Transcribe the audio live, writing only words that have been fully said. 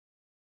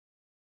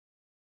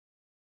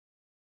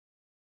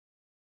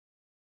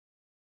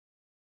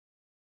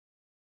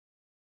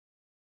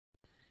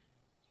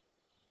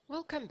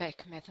Welcome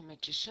back,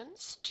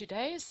 mathematicians.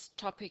 Today's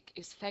topic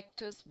is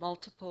factors,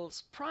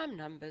 multiples, prime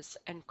numbers,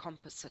 and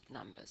composite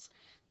numbers.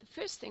 The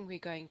first thing we're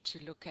going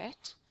to look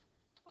at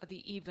are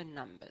the even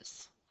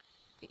numbers.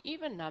 The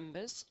even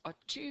numbers are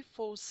 2,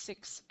 4,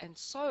 6, and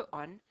so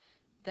on.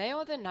 They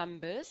are the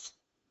numbers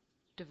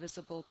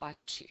divisible by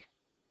 2.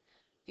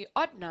 The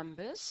odd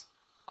numbers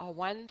are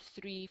 1,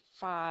 3,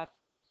 5,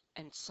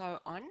 and so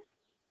on.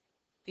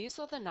 These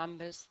are the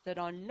numbers that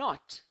are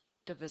not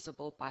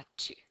divisible by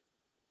 2.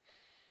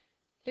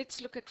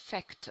 Let's look at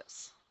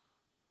factors.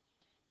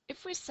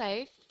 If we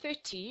say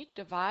 30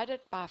 divided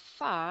by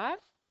 5,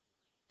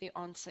 the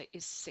answer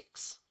is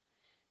 6.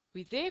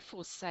 We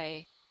therefore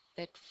say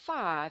that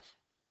 5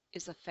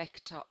 is a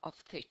factor of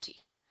 30.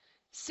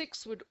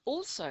 6 would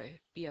also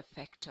be a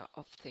factor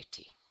of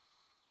 30.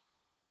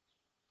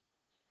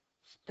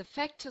 The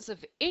factors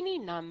of any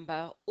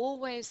number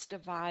always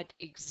divide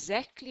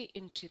exactly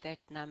into that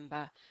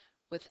number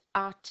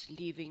without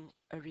leaving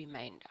a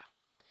remainder.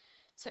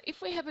 So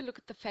if we have a look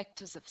at the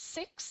factors of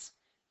 6,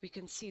 we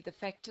can see the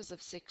factors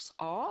of 6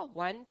 are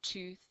 1,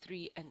 2,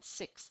 3, and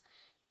 6,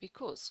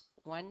 because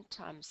 1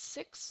 times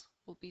 6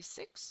 will be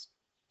 6,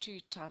 2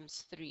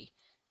 times 3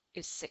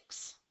 is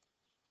 6.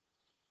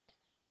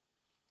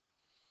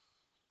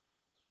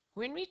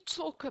 When we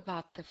talk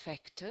about the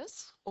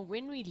factors, or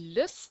when we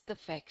list the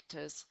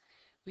factors,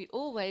 we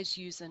always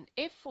use an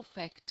F for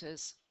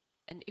factors,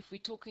 and if we're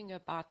talking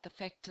about the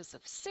factors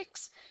of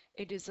 6,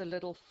 it is a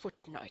little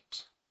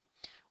footnote.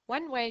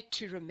 One way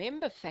to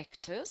remember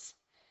factors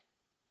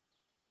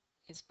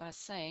is by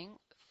saying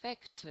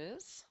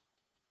factors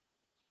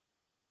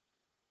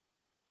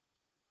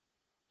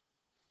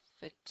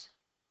fit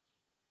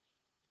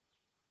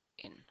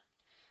in.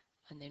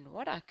 And then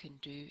what I can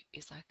do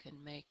is I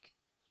can make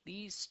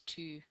these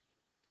two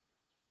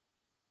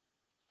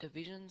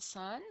division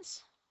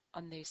signs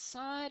on their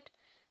side.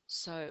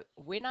 So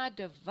when I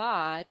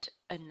divide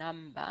a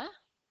number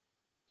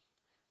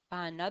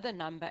by another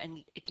number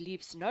and it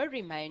leaves no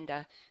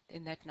remainder,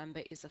 then that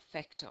number is a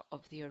factor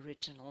of the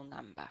original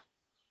number.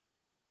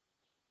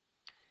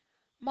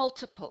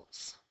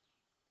 Multiples.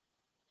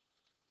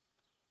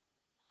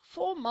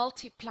 4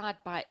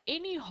 multiplied by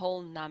any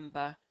whole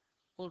number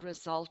will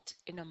result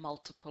in a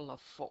multiple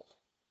of 4.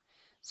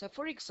 So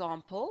for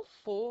example,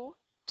 4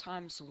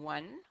 times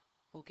 1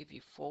 will give you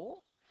 4.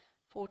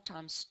 4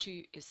 times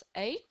 2 is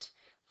 8.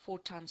 4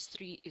 times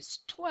 3 is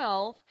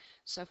 12.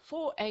 So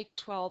 4, 8,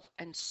 12,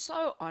 and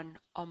so on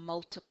are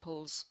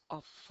multiples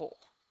of 4.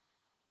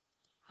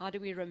 How do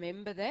we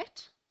remember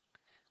that?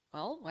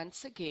 Well,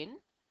 once again,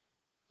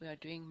 we are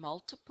doing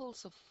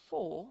multiples of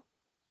 4,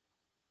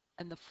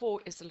 and the 4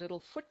 is a little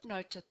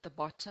footnote at the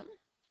bottom.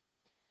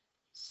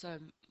 So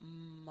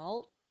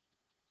multiples.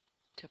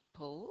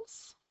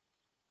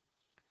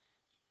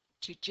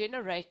 To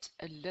generate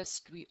a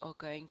list, we are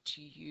going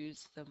to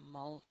use the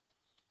multiplication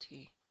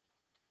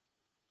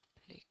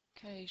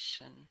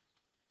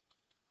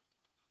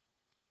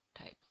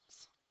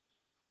tables.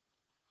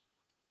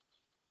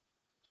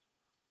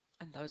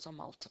 And those are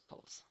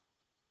multiples.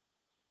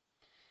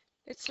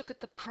 Let's look at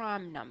the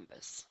prime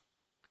numbers.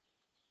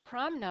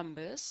 Prime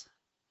numbers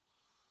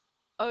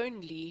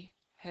only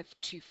have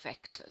 2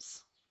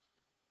 factors.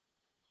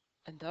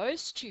 And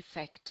those 2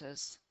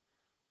 factors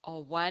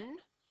are 1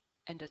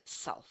 and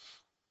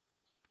itself.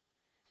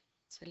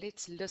 So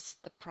let's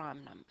list the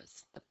prime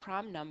numbers. The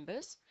prime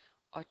numbers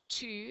are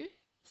 2,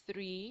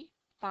 3,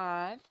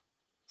 5,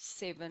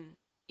 7,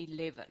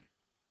 11.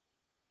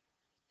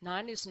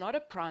 9 is not a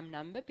prime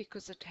number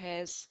because it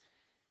has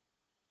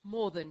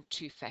more than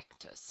 2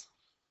 factors.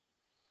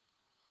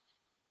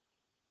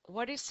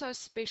 What is so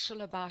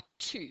special about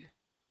 2?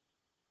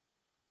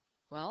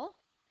 Well,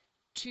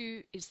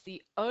 2 is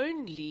the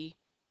only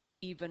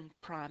even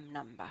prime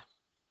number.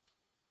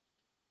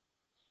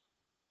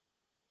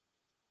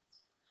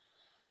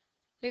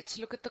 Let's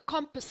look at the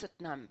composite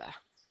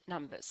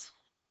numbers.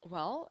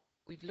 Well,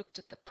 we've looked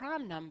at the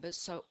prime numbers,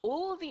 so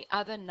all the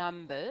other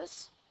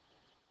numbers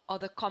are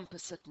the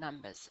composite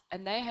numbers,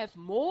 and they have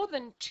more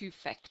than 2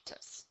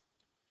 factors.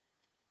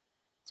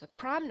 So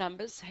prime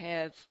numbers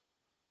have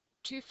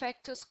 2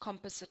 factors,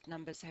 composite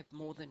numbers have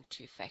more than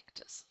 2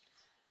 factors.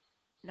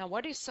 Now,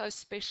 what is so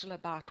special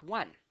about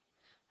 1?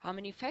 How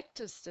many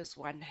factors does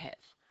 1 have?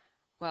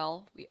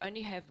 Well, we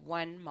only have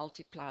 1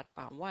 multiplied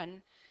by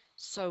 1,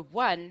 so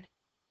 1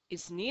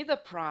 is neither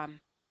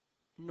prime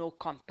nor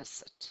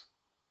composite.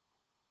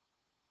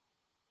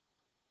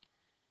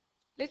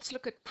 Let's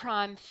look at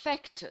prime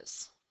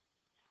factors.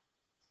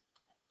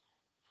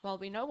 Well,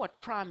 we know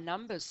what prime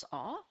numbers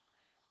are.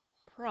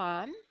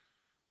 Prime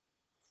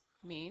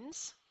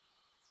means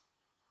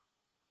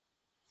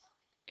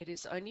it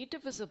is only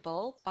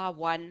divisible by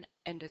 1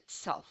 and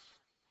itself.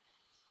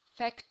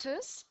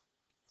 Factors,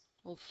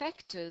 well,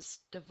 factors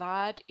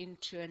divide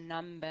into a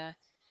number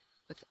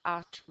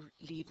without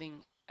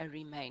leaving a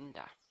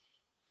remainder.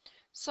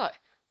 So,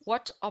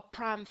 what are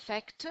prime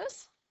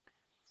factors?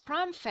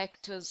 Prime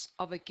factors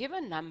of a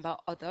given number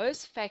are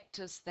those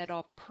factors that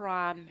are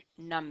prime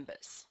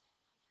numbers.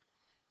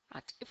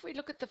 Right, if we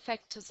look at the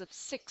factors of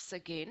 6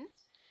 again,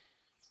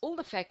 all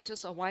the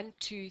factors are 1,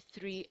 2,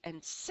 3,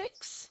 and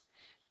 6,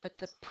 but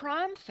the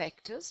prime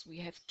factors, we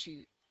have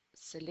to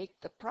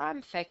select the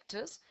prime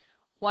factors.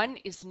 1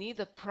 is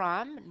neither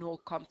prime nor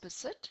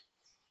composite.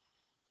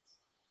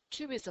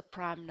 2 is a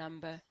prime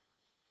number.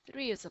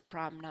 3 is a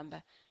prime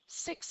number.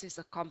 6 is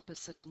a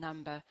composite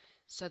number.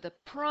 So the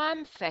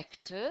prime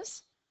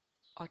factors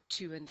are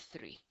 2 and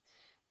 3.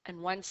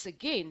 And once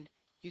again,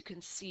 you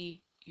can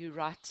see you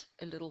write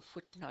a little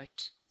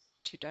footnote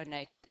to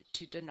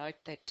denote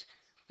that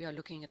we are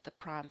looking at the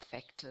prime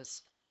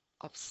factors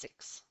of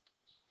 6.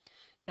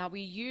 Now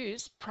we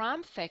use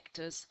prime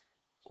factors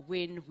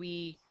when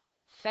we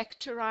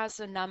factorize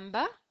a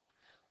number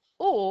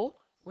or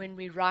when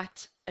we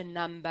write a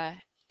number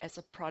as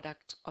a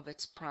product of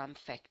its prime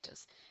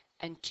factors.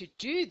 And to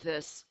do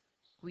this,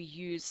 we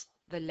use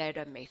the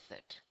ladder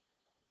method.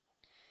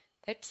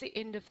 That's the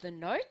end of the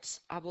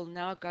notes. I will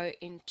now go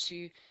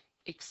into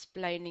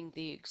explaining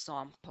the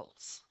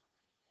examples.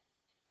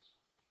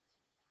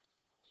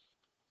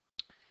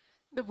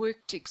 The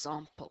worked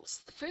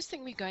examples. The first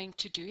thing we're going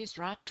to do is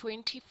write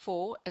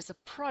 24 as a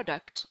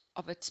product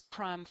of its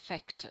prime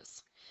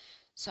factors.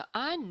 So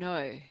I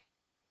know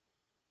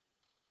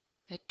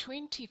that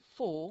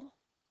 24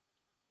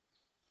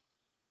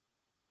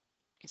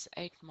 is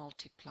 8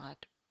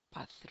 multiplied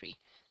by 3.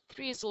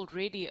 3 is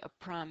already a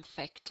prime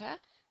factor.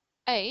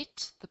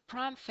 8, the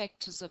prime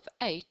factors of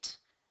 8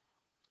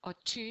 are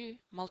 2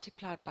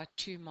 multiplied by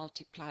 2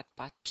 multiplied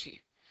by 2.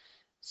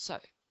 So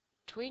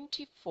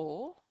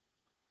 24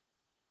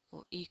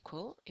 will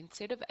equal,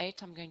 instead of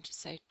 8, I'm going to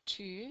say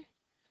 2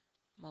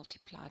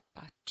 multiplied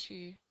by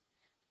 2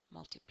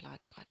 multiplied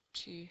by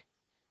 2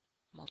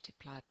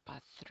 multiplied by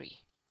 3.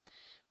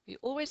 We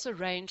always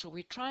arrange, or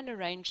we try and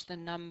arrange the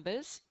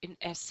numbers in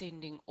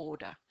ascending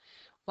order.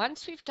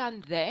 Once we've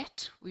done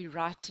that, we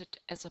write it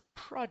as a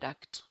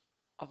product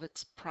of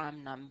its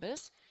prime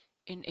numbers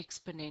in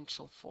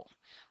exponential form.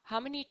 How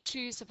many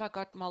 2's have I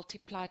got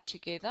multiplied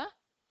together?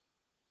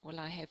 Well,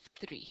 I have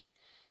 3.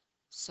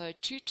 So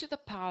 2 to the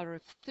power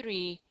of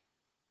 3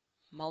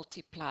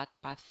 multiplied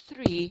by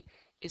 3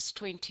 is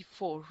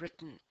 24,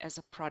 written as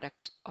a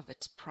product of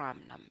its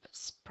prime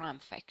numbers, prime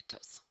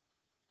factors.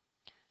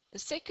 The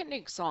second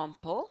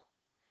example,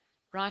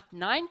 write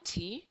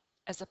 90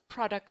 as a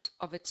product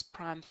of its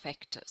prime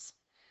factors.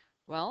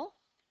 Well,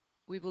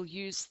 we will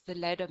use the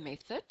ladder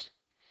method,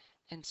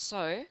 and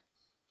so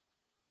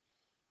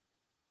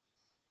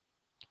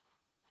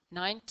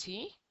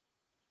 90,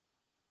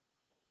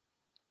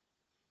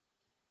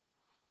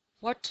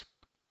 what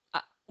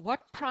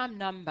prime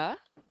number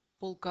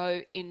will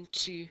go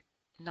into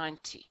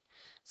 90?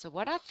 So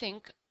what I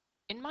think,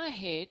 in my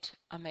head,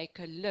 I make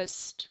a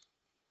list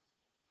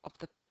of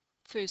the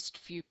first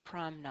few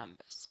prime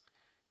numbers.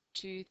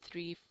 2,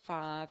 3,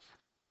 5,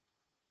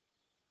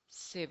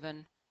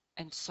 7,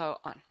 and so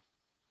on.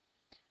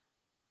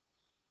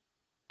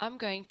 I'm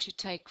going to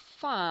take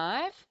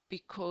 5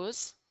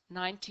 because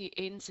 90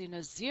 ends in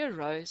a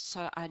 0,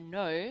 so I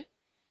know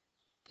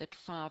that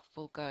 5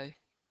 will go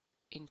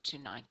into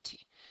 90.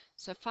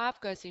 So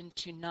 5 goes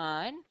into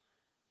 9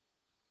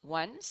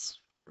 once,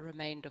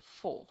 remainder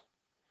 4.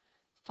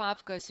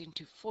 5 goes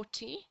into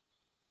 40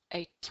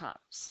 8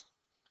 times.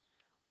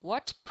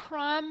 What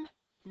prime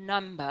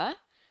number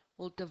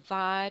will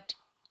divide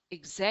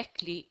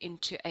exactly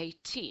into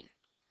 18?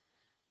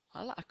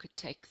 Well, I could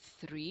take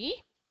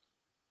 3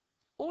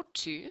 or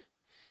 2.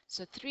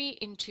 So 3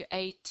 into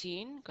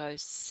 18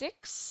 goes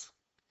 6.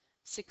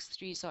 6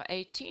 3s are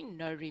 18,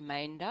 no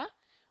remainder.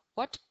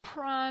 What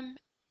prime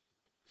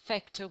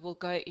factor will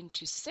go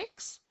into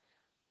 6?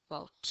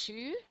 Well,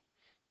 2.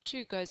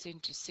 2 goes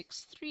into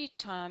 6 3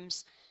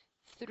 times.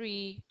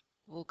 3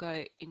 will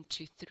go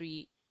into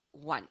 3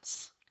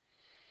 once.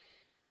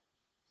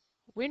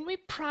 When we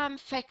prime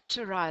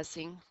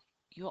factorizing,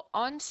 your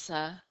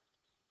answer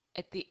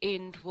at the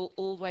end will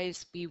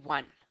always be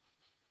 1.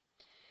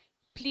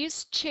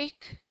 Please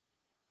check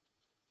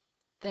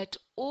that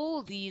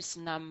all these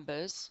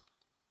numbers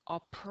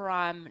are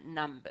prime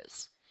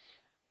numbers.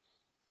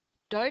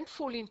 Don't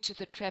fall into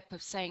the trap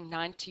of saying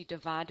 90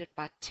 divided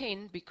by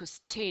 10,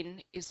 because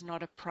 10 is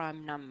not a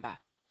prime number.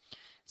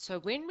 So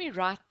when we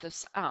write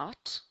this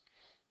out,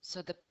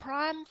 so the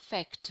prime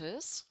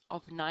factors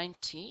of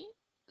 90,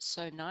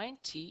 so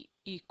 90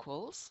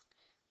 equals,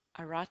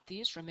 I write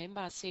these,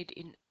 remember I said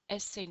in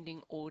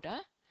ascending order,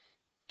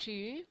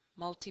 2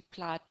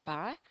 multiplied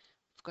by,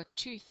 I've got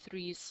 2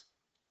 3's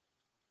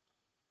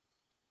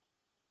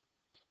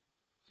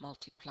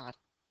multiplied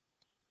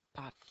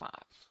by 5.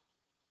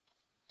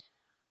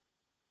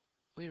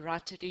 We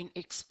write it in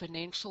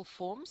exponential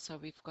form, so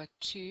we've got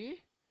 2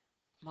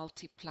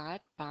 multiplied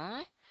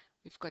by,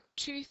 we've got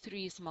 2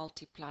 3's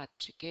multiplied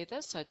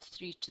together, so it's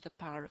 3 to the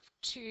power of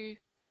 2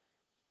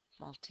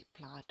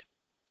 multiplied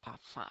by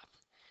 5.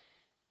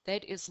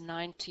 That is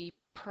 90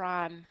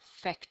 prime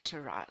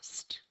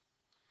factorized.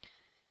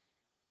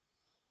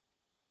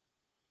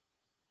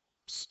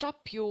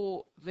 Stop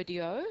your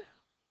video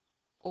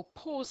or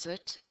pause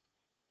it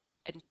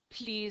and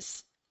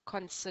please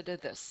consider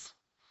this.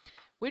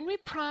 When we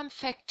prime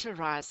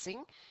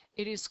factorizing,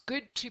 it is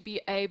good to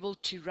be able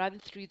to run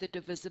through the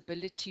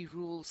divisibility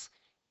rules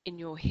in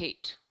your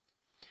head.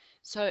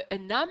 So a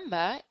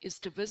number is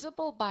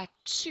divisible by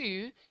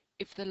 2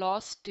 if the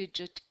last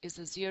digit is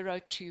a 0,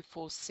 2,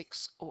 4,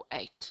 6, or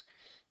 8.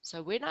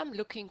 So when I'm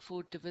looking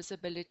for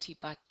divisibility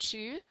by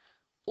 2,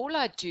 all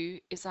I do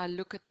is I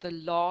look at the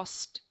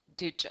last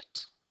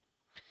digit.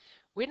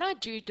 When I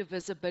do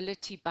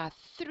divisibility by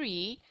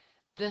 3,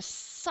 the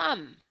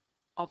sum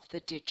of the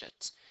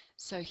digits.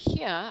 So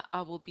here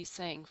I will be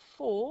saying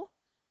 4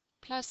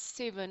 plus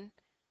 7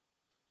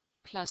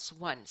 plus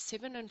 1.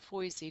 7 and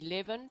 4 is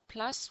 11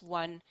 plus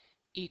 1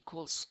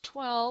 equals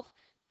 12.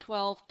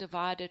 12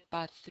 divided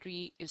by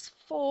 3 is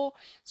 4.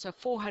 So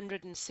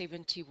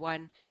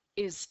 471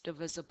 is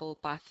divisible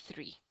by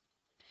 3.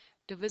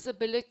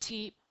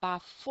 Divisibility by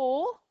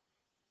 4.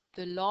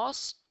 The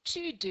last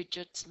two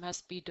digits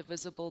must be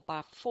divisible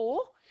by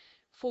 4.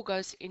 4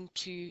 goes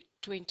into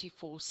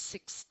 24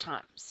 6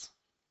 times.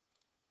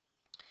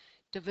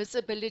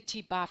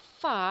 Divisibility by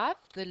 5.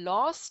 The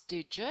last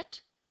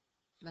digit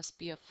must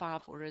be a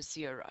 5 or a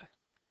 0.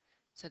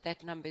 So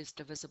that number is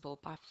divisible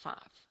by 5.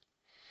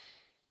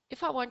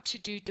 If I want to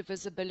do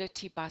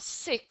divisibility by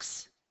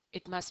 6,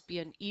 it must be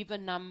an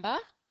even number.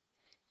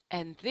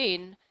 And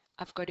then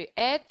I've got to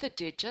add the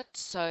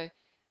digits. So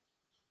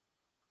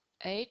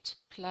 8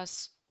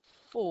 plus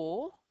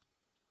 4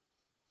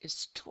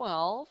 is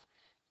 12.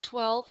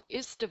 12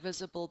 is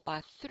divisible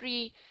by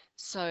 3.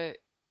 So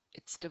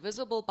it's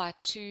divisible by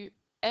 2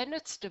 and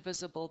it's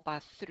divisible by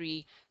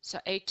 3. So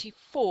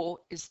 84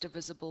 is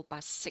divisible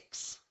by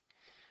 6.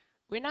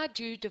 When I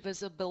do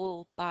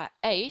divisible by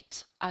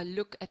 8, I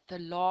look at the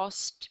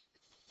last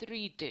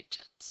 3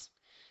 digits.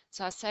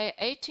 So I say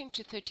 8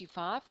 into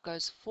 35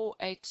 goes 4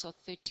 8s are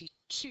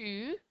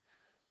 32,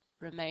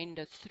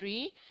 remainder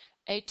 3.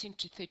 8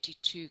 into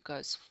 32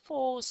 goes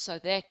 4, so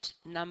that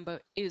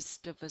number is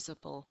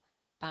divisible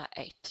by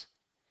 8.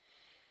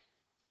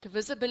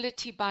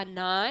 Divisibility by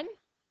 9,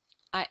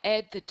 I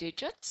add the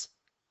digits.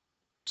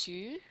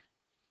 2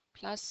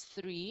 plus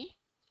 3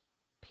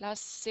 plus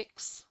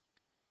 6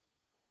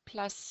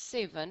 plus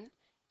 7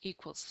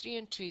 equals 3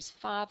 and 2 is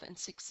 5 and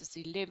 6 is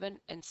 11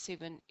 and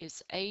 7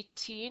 is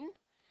 18.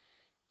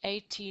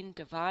 18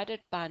 divided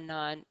by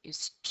 9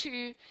 is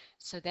 2,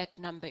 so that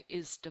number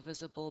is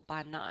divisible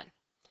by 9.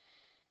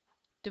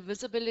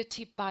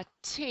 Divisibility by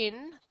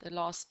 10, the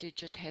last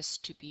digit has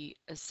to be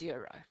a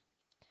 0.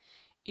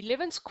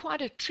 11 is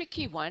quite a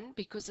tricky one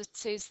because it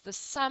says the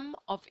sum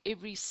of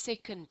every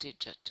second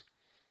digit.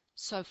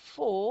 So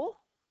 4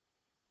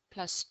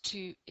 plus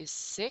 2 is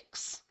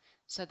 6.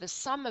 So the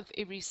sum of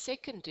every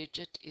second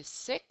digit is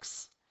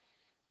 6.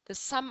 The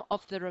sum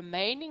of the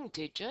remaining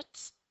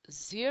digits,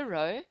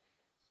 0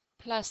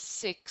 plus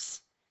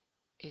 6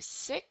 is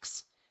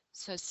 6.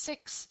 So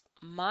 6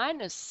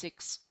 minus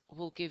 6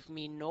 will give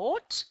me 0.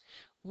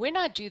 When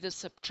I do the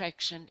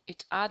subtraction,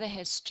 it either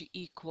has to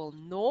equal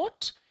 0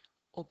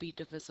 or be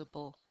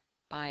divisible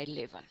by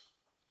 11.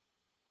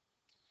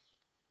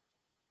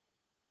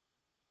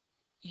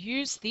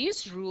 Use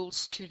these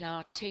rules to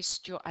now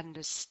test your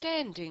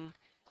understanding,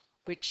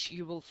 which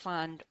you will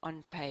find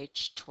on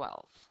page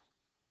 12.